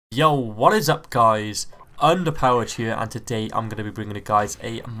Yo, what is up guys? Underpowered here, and today I'm going to be bringing you guys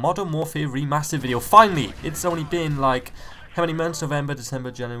a Modern Warfare Remastered video. Finally! It's only been like, how many months? November,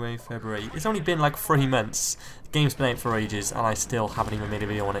 December, January, February. It's only been like 3 months. The game's been out for ages and I still haven't even made a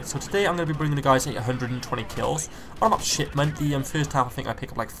video on it. So today I'm going to be bringing you guys 120 kills on a map Shipment. The first half I think I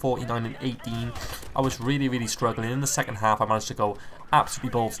picked up like 49 and 18. I was really struggling. In the second half I managed to go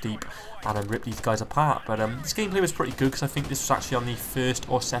absolutely balls deep and rip these guys apart. But this gameplay was pretty good because I think this was actually on the first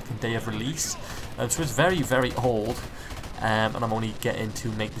or second day of release. So it's very old, and I'm only getting to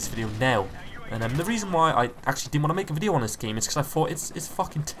make this video now. And the reason why I actually didn't want to make a video on this game is because I thought it's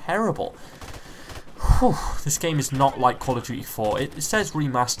fucking terrible. Whew, this game is not like Call of Duty 4. It says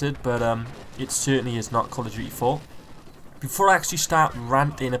remastered, but it certainly is not Call of Duty 4. Before I actually start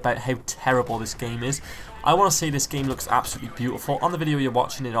ranting about how terrible this game is, I want to say this game looks absolutely beautiful. On the video you're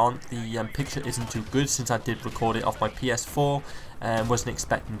watching it on, the picture isn't too good since I did record it off my PS4. Wasn't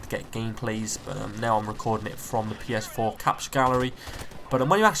expecting to get gameplays, but now I'm recording it from the PS4 capture gallery. But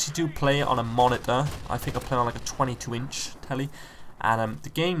when you actually do play it on a monitor, I think I play on like a 22-inch telly, and the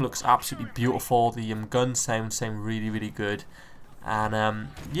game looks absolutely beautiful. The gun sound really good, and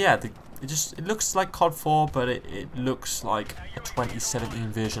yeah, it looks like COD 4, but it looks like a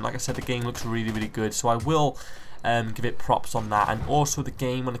 2017 version. Like I said, the game looks really good, so I will give it props on that. And also the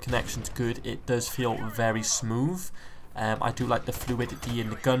game, when the connection's good, it does feel very smooth. I do like the fluidity in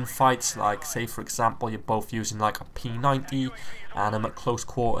the gunfights. Like, say for example, you're both using like a P90, and I'm at close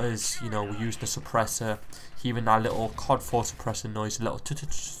quarters, you know, we use the suppressor, hearing that little COD 4 suppressor noise, a little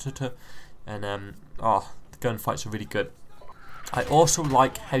tut, and oh, the gunfights are really good. I also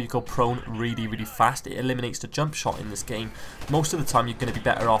like how you go prone really fast. It eliminates the jump shot in this game. Most of the time you're going to be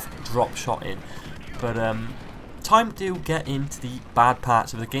better off drop shotting. But time to get into the bad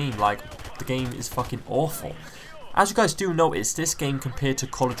parts of the game. Like, the game is fucking awful. As you guys do notice, this game compared to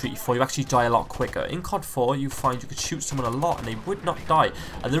Call of Duty 4, you actually die a lot quicker. In COD 4, you find you could shoot someone a lot and they would not die.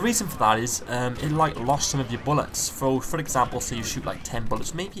 And the reason for that is it like lost some of your bullets. For example, say you shoot like 10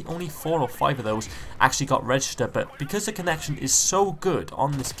 bullets, maybe only 4 or 5 of those actually got registered. But because the connection is so good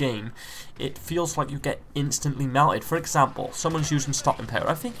on this game, it feels like you get instantly melted. For example, someone's using stopping power.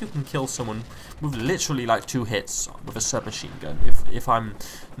 I think you can kill someone with literally like 2 hits with a submachine gun, if I'm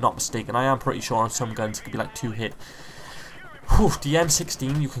not mistaken. I am pretty sure on some guns it could be like 2 hits. Whew, the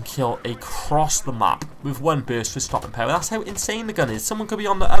M16 you can kill across the map with 1 burst with stopping power. That's how insane the gun is. Someone could be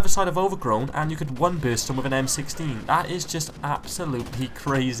on the other side of Overgrown and you could 1 burst them with an M16. That is just absolutely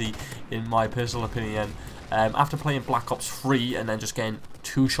crazy in my personal opinion. After playing Black Ops 3 and then just getting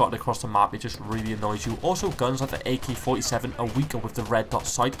 2-shotted across the map, it just really annoys you. Also, guns like the AK-47 are weaker with the red dot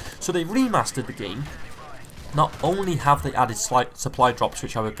sight, so they remastered the game. Not only have they added slight supply drops,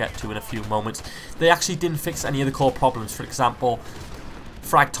 which I will get to in a few moments, they actually didn't fix any of the core problems. For example,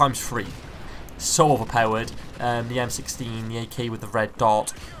 frag times 3, so overpowered. The M16, the AK with the red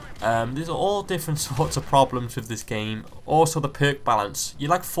dot. These are all different sorts of problems with this game. Also the perk balance. You're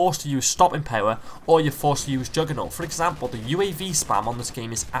like forced to use stopping power or you're forced to use Juggernaut. For example, the UAV spam on this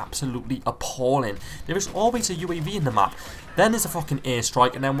game is absolutely appalling. There is always a UAV in the map. Then there's a fucking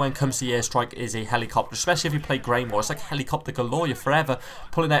airstrike, and then when it comes to the airstrike is a helicopter. Especially if you play Grey War, it's like helicopter galore. You're forever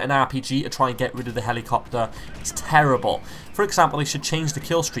pulling out an RPG to try and get rid of the helicopter. It's terrible. For example, they should change the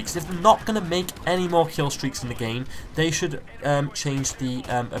kill streaks. If they're not going to make any more kill streaks in the game, they should change the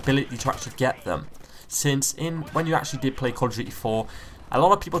ability to actually get them. Since when you actually did play Call of Duty 4, a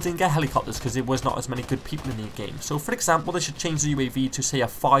lot of people didn't get helicopters because there was not as many good people in the game. So for example, they should change the UAV to say a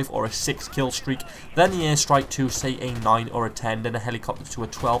 5 or a 6 kill streak, then the airstrike to say a 9 or a 10, then a helicopter to a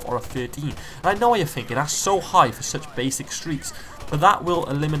 12 or a 13. And I know what you're thinking, that's so high for such basic streaks, but that will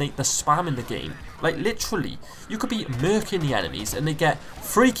eliminate the spam in the game. Like literally, you could be murking the enemies and they get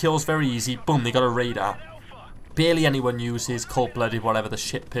 3 kills very easy, boom, they got a radar. Barely anyone uses cold-blooded, whatever the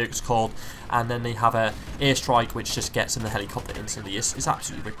shit perk's called, and then they have a airstrike which just gets in the helicopter instantly. It's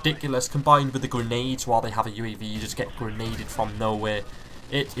absolutely ridiculous. Combined with the grenades, while they have a UAV, you just get grenaded from nowhere.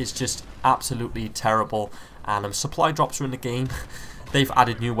 It is just absolutely terrible. And supply drops are in the game. They've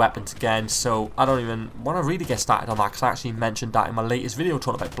added new weapons again, so I don't even want to really get started on that because I actually mentioned that in my latest video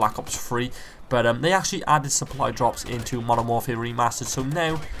talking about Black Ops 3. But they actually added supply drops into Modern Warfare Remastered, so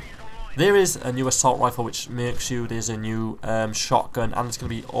now there is a new assault rifle which murks you, there's a new shotgun, and there's going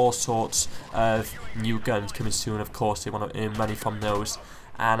to be all sorts of new guns coming soon. Of course, they want to earn money from those.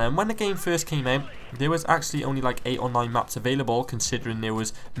 And when the game first came out, there was actually only like 8 or 9 maps available, considering there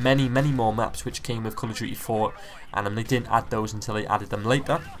was many more maps which came with Call of Duty 4, and they didn't add those until they added them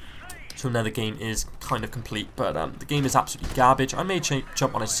later. So now the game is kind of complete, but the game is absolutely garbage. I may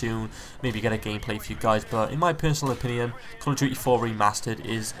jump on it soon, maybe get a gameplay for you guys, but in my personal opinion, Call of Duty 4 Remastered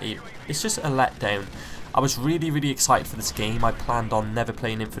it's just a letdown. I was really excited for this game. I planned on never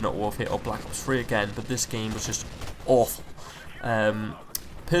playing Infinite Warfare or Black Ops 3 again, but this game was just awful.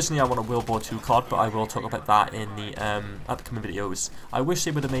 Personally, I want a World War II COD, but I will talk about that in the upcoming videos. I wish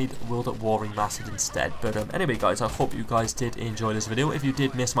they would have made World at War Remastered instead. But anyway, guys, I hope you guys did enjoy this video. If you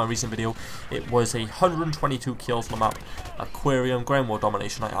did miss my recent video, it was 122 kills on the map Aquarium, Ground War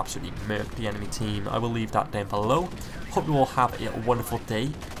Domination. I absolutely murked the enemy team. I will leave that down below. Hope you all have a wonderful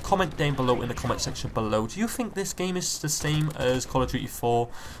day. Comment down below in the comment section below. Do you think this game is the same as Call of Duty 4?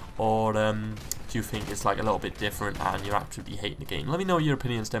 Or do you think it's like a little bit different and you're absolutely hating the game? Let me know your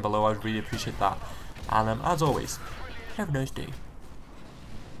opinions down below. I would really appreciate that. And as always, have a nice day.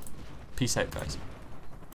 Peace out, guys.